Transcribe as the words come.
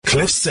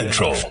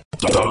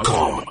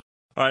CliffCentral.com.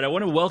 All right, I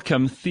want to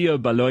welcome Theo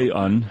Baloyi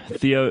on.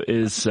 Theo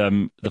is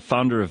the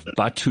founder of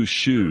Batu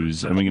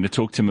Shoes, and we're going to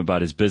talk to him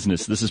about his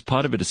business. This is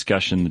part of a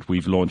discussion that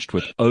we've launched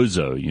with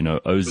Ozow,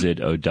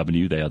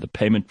 OZOW. They are the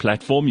payment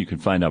platform. You can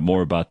find out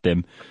more about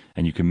them,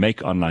 and you can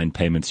make online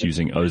payments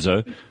using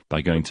Ozow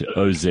by going to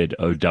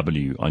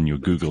OZOW on your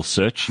Google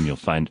search, and you'll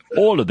find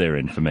all of their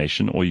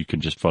information, or you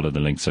can just follow the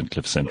links on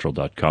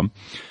CliffCentral.com.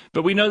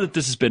 But we know that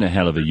this has been a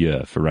hell of a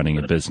year for running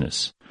a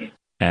business,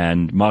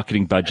 and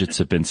marketing budgets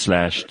have been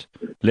slashed,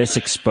 less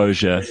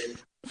exposure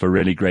for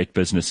really great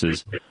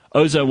businesses.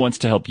 Ozow wants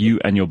to help you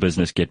and your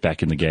business get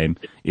back in the game.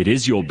 It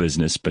is your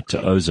business, but to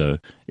Ozow,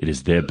 it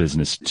is their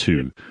business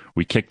too.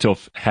 We kicked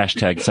off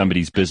hashtag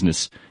somebody's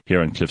business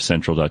here on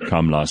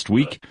CliffCentral.com last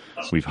week.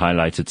 We've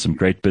highlighted some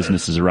great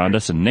businesses around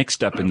us, and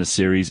next up in the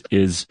series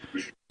is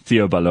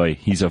Theo Baloyi.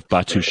 He's of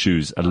Batu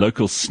Shoes, a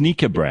local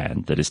sneaker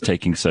brand that is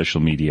taking social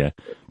media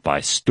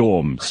by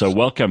storm. So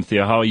welcome,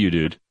 Theo. How are you,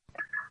 dude?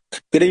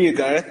 Good evening,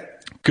 Gareth.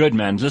 Good,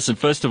 man. Listen,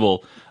 first of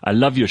all, I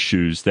love your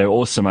shoes. They're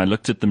awesome. I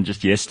looked at them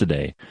just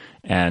yesterday.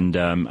 And,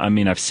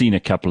 I've seen a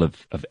couple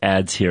of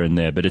ads here and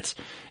there, but it's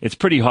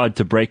pretty hard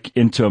to break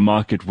into a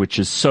market which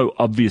is so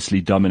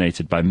obviously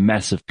dominated by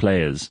massive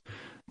players.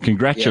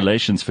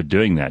 Congratulations for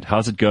doing that.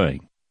 How's it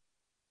going?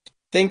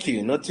 Thank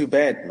you. Not too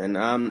bad, man.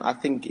 I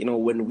think,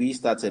 when we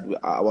started,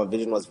 our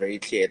vision was very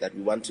clear that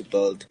we want to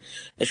build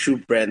a shoe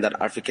brand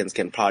that Africans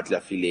can proudly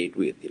affiliate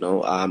with,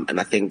 and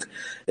I think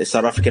the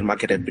South African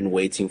market have been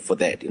waiting for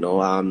that,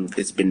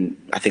 It's been,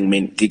 I think,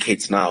 many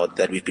decades now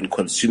that we've been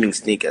consuming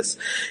sneakers,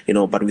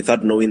 but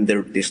without knowing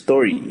the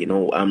story,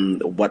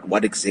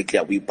 what exactly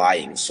are we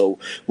buying? So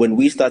when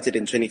we started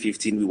in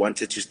 2015, we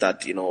wanted to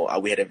start,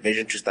 we had a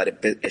vision to start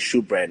a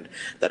shoe brand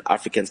that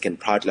Africans can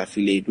proudly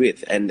affiliate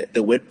with. And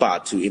the word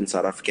Batu in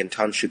South African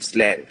township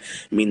slang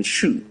means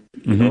shoe.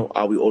 We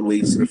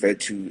always refer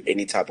to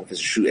any type of a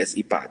shoe as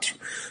Ibatu.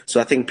 So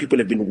I think people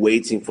have been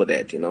waiting for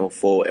that,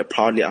 for a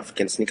proudly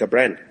African sneaker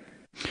brand.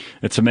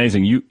 It's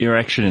amazing. You're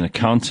actually an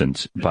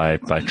accountant by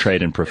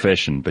trade and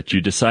profession, but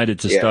you decided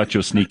to start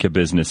your sneaker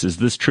business. Is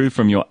this true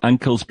from your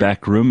uncle's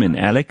back room in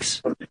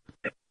Alex?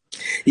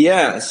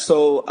 Yeah,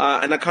 so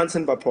an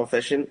accountant by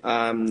profession,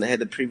 I had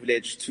the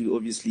privilege to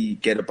obviously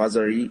get a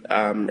bursary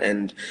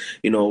and,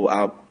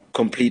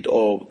 complete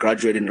or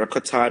graduate in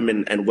record time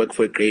and work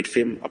for a great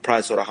firm,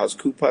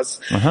 PricewaterhouseCoopers,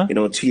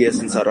 2 years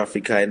in South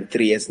Africa and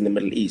 3 years in the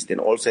Middle East,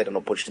 and also had an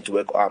opportunity to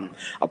work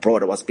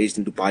abroad. I was based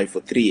in Dubai for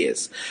 3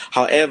 years.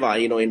 However,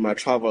 in my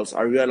travels,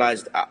 I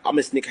realized I'm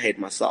a sneakerhead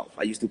myself.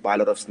 I used to buy a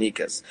lot of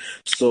sneakers.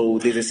 So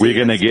we're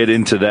going to get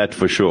into that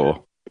for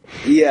sure.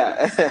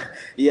 Yeah,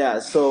 yeah.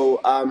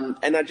 So,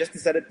 and I just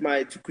decided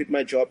to quit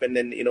my job and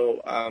then,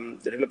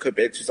 relocate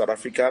back to South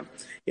Africa,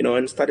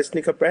 and start a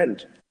sneaker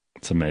brand.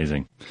 It's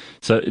amazing.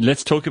 So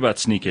let's talk about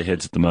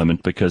sneakerheads at the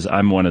moment, because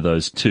I'm one of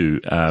those too.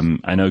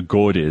 I know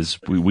Gord is.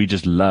 We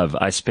just love.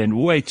 I spend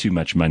way too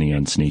much money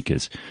on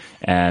sneakers,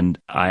 and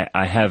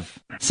I have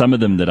some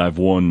of them that I've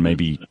worn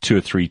maybe 2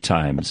 or 3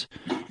 times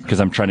because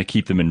I'm trying to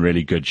keep them in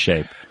really good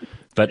shape.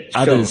 But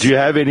others, do you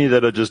have any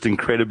that are just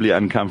incredibly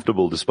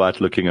uncomfortable despite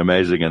looking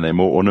amazing, and they're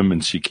more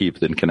ornaments you keep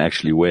than can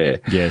actually wear?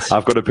 Yes.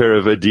 I've got a pair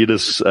of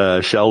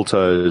Adidas Shell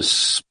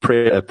Toes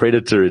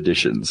Predator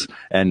editions,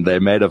 and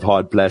they're made of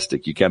hard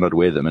plastic. You cannot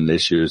wear them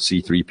unless you're a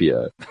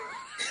C-3PO.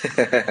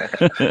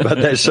 But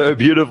they're so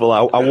beautiful.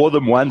 I wore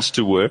them once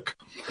to work,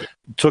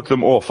 took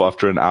them off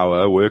after an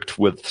hour, worked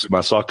with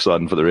my socks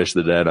on for the rest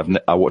of the day, and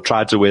I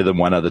tried to wear them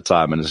one other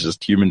time, and it's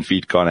just human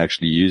feet can't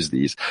actually use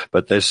these.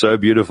 But they're so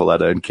beautiful, I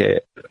don't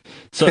care.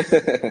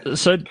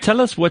 So tell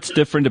us what's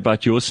different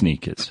about your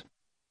sneakers.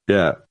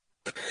 Yeah.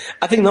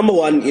 I think number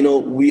one,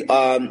 we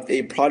are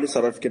a proudly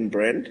South African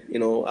brand,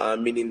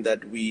 meaning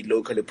that we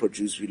locally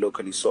produce, we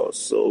locally source.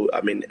 So,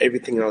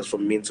 everything else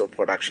from means of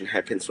production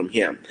happens from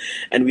here.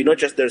 And we're not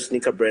just a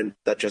sneaker brand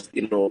that just,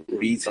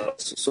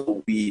 retails.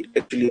 So we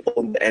actually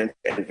own the end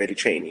value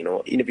chain,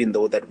 even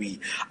though that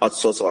we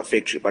outsource our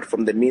factory. But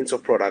from the means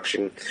of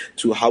production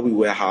to how we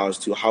warehouse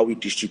to how we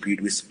distribute,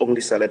 we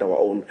only sell at our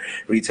own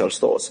retail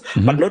stores.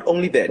 Mm-hmm. But not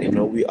only that,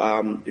 we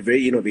are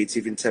very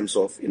innovative in terms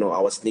of,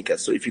 our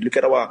sneakers. So if you look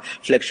at our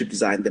flagship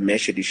design, the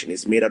mesh edition,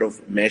 is made out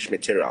of mesh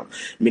material,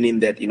 meaning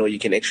that you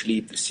can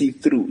actually see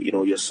through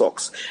your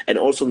socks. And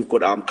also we've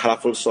got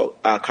colorful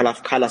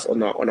colors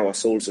on our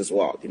soles as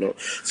well.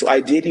 So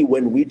ideally,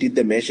 when we did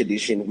the mesh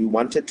edition, we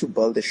wanted to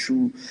build a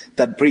shoe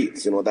that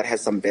breathes, that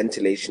has some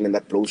ventilation and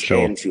that blows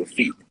air into your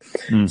feet.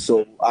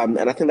 So and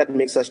I think that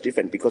makes us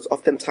different, because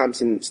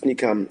oftentimes in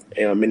sneaker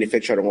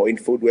manufacturing or in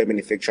footwear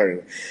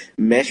manufacturing,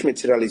 mesh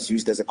material is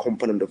used as a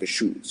component of a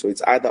shoe. So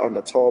it's either on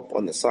the top,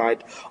 on the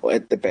side, or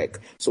at the back.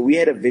 So we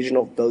had a vision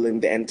of building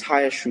the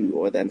entire shoe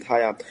or the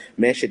entire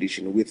mesh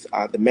edition with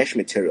the mesh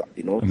material,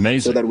 Amazing.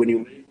 So that when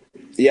you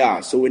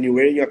Yeah, so when you're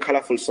wearing your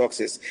colorful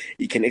socks,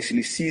 you can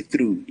actually see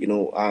through,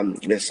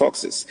 the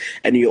socks,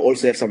 and you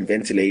also have some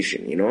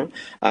ventilation,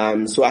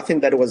 So I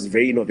think that was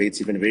very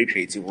innovative and very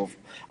creative of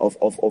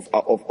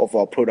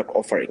our product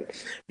offering,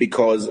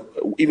 because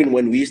even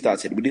when we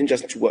started, we didn't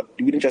just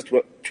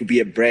want to be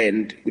a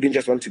brand. We didn't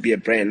just want to be a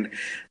brand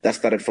that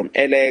started from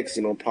Alex,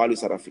 proudly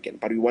South African,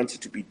 but we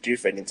wanted to be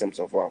different in terms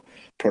of our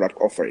product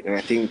offering, and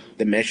I think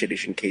the mesh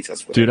edition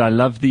caters for Dude, that. I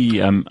love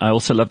I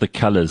also love the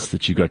colors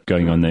that you got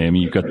going on there. I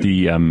mean, you've got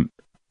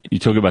you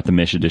talk about the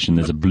mesh edition.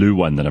 There's a blue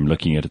one that I'm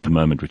looking at the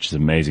moment, which is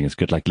amazing. It's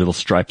got like little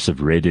stripes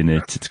of red in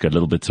it. It's got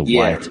little bits of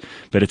white,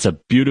 but it's a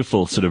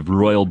beautiful sort of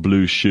royal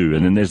blue shoe.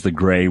 And then there's the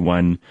gray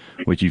one,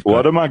 which you've got.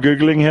 What am I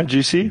Googling here,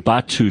 GC?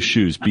 Batu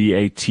shoes,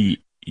 B-A-T-H-U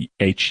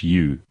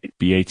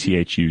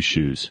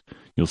shoes.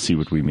 You'll see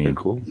what we mean. Yeah,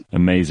 cool.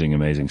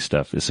 Amazing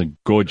stuff. There's some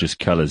gorgeous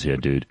colors here,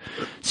 dude.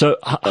 So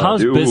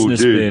how's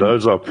business been?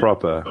 Those are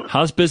proper.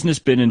 How's business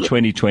been in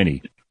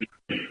 2020?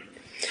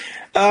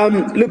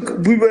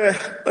 Look, we were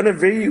on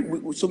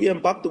we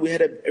embarked. We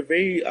had a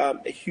very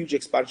a huge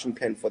expansion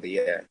plan for the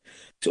year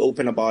to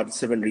open about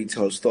 7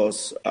 retail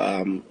stores,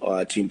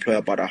 to employ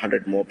about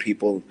 100 more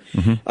people.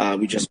 Mm-hmm.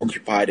 We just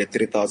occupied a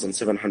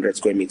 3,700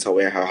 square meter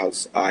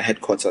warehouse,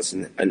 headquarters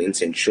in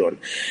St. John.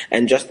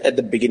 And just at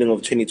the beginning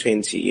of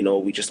 2020,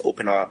 we just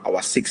opened our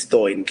 6th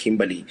store in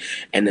Kimberley,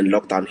 and then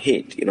lockdown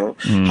hit,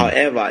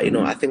 However,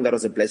 I think that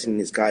was a blessing in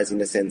disguise, in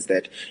the sense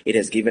that it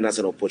has given us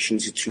an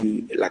opportunity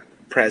to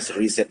press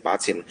reset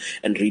button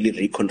and really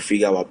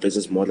reconfigure our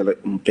business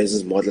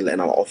model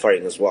and our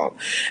offering as well.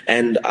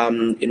 And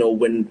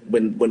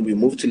when we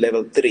moved to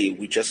level 3,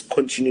 we just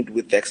continued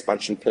with the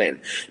expansion plan.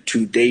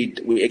 To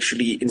date, we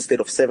actually, instead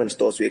of 7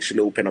 stores, we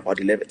actually opened about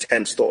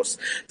 10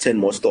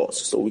 more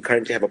stores. So we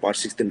currently have about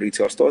 16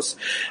 retail stores.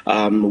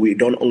 We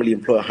don't only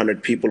employ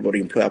 100 people, but we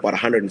employ about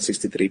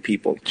 163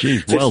 people.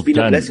 Jeez, so well it's been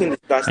done. A blessing in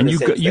disguise. And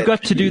you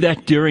got to do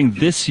that during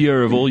this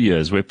year of all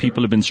years, where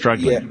people have been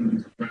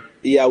struggling.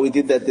 Yeah, we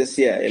did that this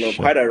year.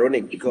 Quite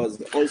ironic,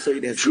 because also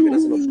it has given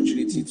us an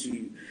opportunity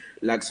to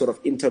sort of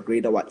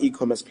integrate our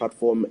e-commerce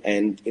platform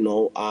and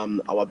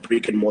our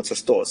brick and mortar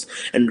stores,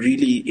 and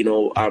really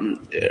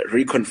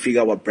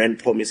reconfigure our brand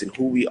promise and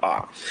who we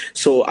are.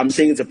 So I'm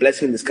saying it's a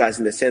blessing in disguise,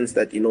 in the sense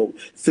that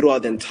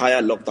throughout the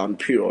entire lockdown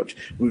period,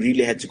 we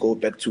really had to go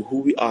back to who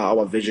we are,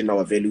 our vision,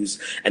 our values,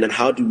 and then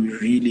how do we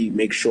really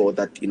make sure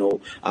that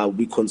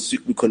we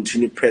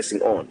continue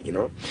pressing on.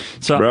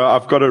 So, bro,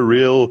 I've got a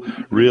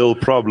real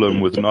problem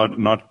with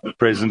not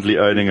presently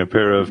owning a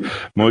pair of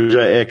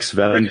Moja X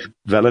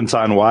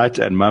Valentine White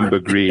and Mamba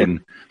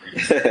Green.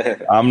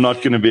 I'm not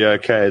going to be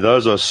okay.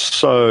 Those are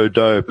so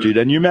dope, dude.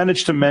 And you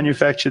managed to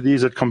manufacture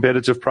these at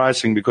competitive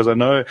pricing, because I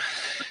know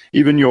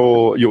even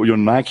your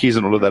Nikes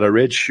and all of that. I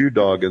read Shoe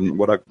Dog, and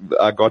what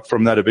I got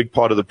from that, a big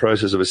part of the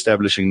process of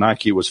establishing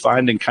Nike was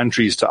finding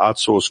countries to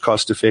outsource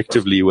cost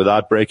effectively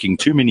without breaking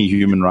too many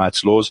human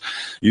rights laws.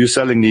 You're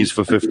selling these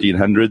for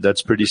 $1,500.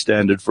 That's pretty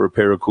standard for a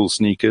pair of cool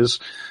sneakers.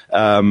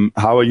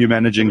 How are you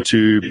managing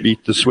to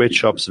beat the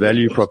sweatshop's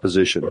value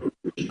proposition?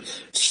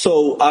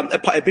 So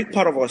a big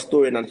part of our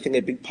story, and I think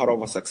a big part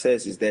of our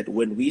success, is that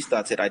when we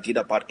started, I did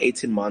about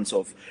 18 months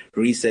of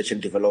research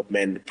and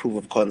development, proof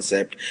of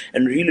concept,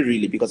 and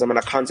really, because I'm an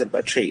accountant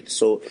by trade.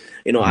 So,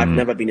 I've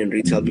never been in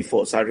retail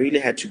before. So I really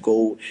had to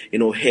go,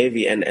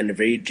 heavy and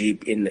very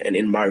deep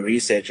in my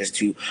research as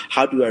to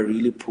how do I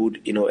really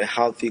put, a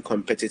healthy,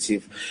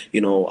 competitive,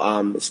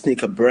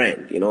 sneaker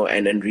brand,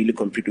 and really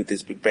compete with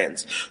these big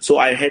brands. So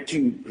I had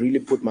to really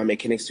put my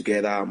mechanics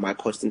together, my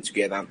costing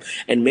together,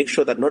 and make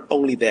sure that not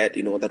only that,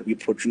 that we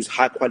produce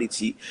high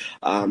quality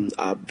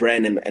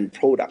brand and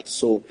product.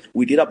 So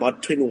we did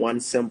about 21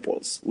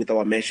 samples with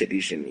our mesh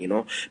edition,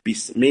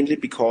 mainly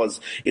because,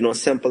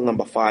 sample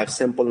number 5,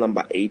 sample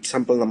number 8,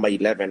 sample number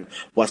 11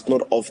 was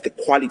not of the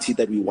quality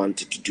that we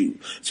wanted to do.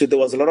 So there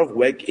was a lot of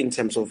work in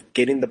terms of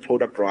getting the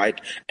product right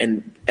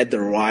and at the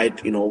right,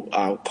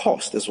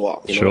 cost as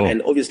well. Sure.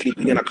 And obviously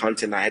being an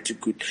accountant, I had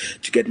to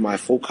get my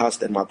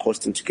forecast and my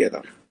costing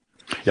together.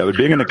 Yeah, but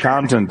being an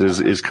accountant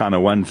is kind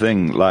of one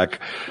thing.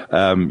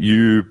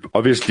 You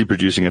obviously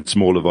producing at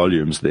smaller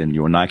volumes than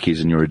your Nikes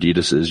and your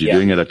Adidases. You're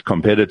doing it at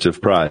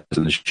competitive price,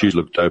 and the shoes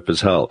look dope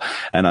as hell.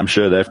 And I'm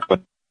sure they've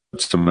got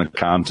some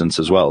accountants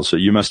as well. So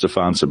you must have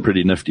found some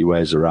pretty nifty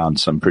ways around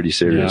some pretty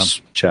serious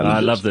challenges.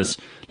 I love this.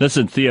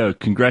 Listen, Theo,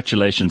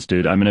 congratulations,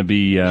 dude. I'm going to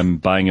be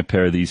buying a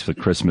pair of these for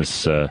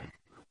Christmas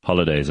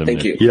holidays.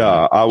 Thank you.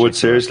 Yeah, I would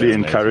seriously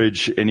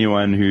encourage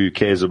anyone who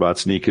cares about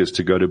sneakers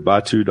to go to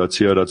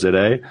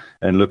batu.co.za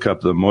and look up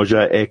the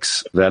Moja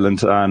X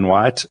Valentine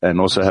White, and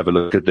also have a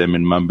look at them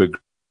in Mamba,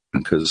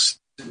 because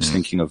I was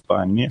thinking of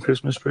buying me a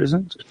Christmas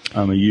present.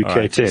 I'm a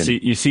UK 10.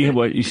 You see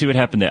what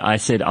happened there? I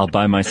said I'll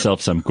buy myself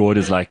some. Gord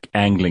is like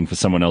angling for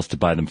someone else to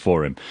buy them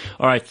for him.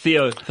 All right,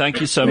 Theo, thank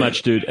you so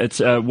much, dude. It's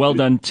well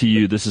done to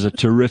you. This is a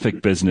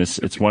terrific business.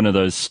 It's one of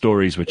those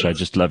stories which I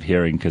just love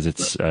hearing, because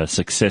it's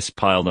success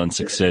piled on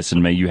success,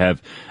 and may you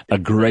have a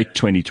great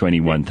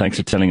 2021. Thanks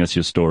for telling us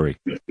your story.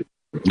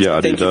 Yeah,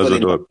 I think those are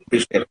dope.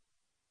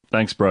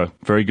 Thanks, bro.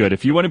 Very good.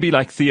 If you want to be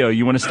like Theo,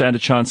 you want to stand a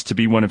chance to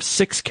be one of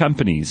 6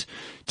 companies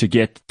to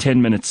get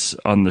 10 minutes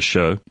on the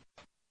show,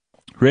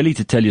 really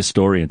to tell your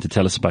story and to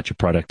tell us about your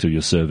product or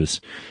your service,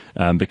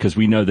 because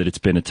we know that it's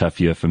been a tough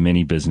year for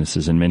many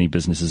businesses, and many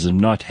businesses have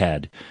not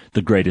had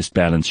the greatest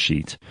balance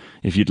sheet.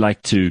 If you'd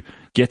like to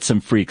get some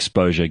free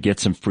exposure, get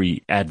some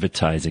free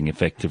advertising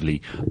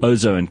effectively,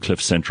 Ozo and Cliff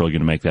Central are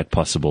going to make that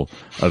possible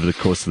over the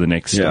course of the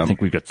next, I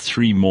think we've got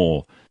 3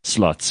 more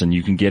slots, and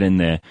you can get in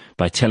there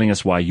by telling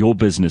us why your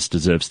business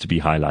deserves to be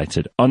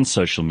highlighted on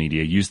social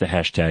media. Use the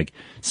hashtag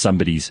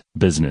somebody's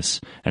business.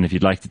 And if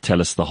you'd like to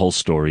tell us the whole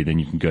story, then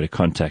you can go to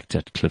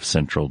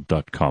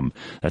contact@cliffcentral.com.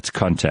 That's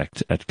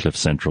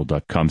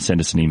contact@cliffcentral.com.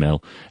 Send us an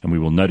email and we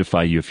will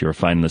notify you if you're a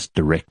finalist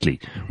directly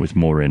with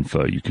more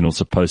info. You can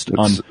also post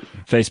on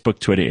Facebook,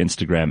 Twitter,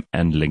 Instagram,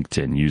 and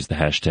LinkedIn. Use the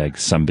hashtag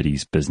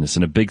somebody's business.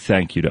 And a big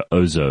thank you to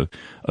Ozo,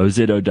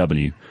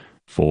 OZOW,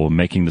 for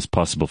making this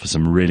possible for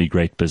some really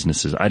great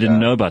businesses. I didn't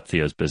know about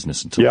Theo's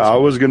business until I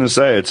was going to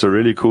say it's a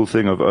really cool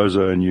thing of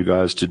Ozo and you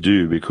guys to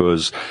do,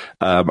 because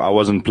I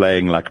wasn't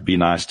playing like be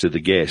nice to the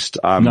guest.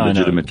 I'm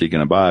legitimately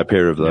going to buy a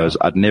pair of those.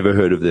 I'd never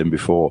heard of them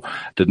before.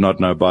 Did not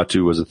know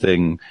Batu was a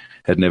thing.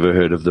 Had never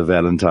heard of the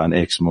Valentine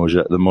X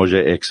Moja, the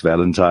Moja X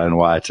Valentine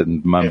White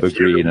and Mamba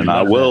Green. And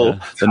I will,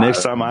 the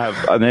next time I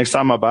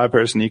buy a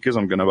pair of sneakers,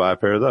 I'm going to buy a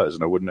pair of those.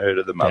 And I wouldn't have heard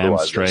of them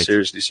otherwise. They're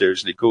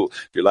seriously cool.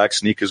 If you like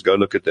sneakers, go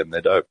look at them.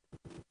 They're dope.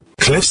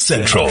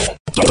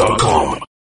 CliffCentral.com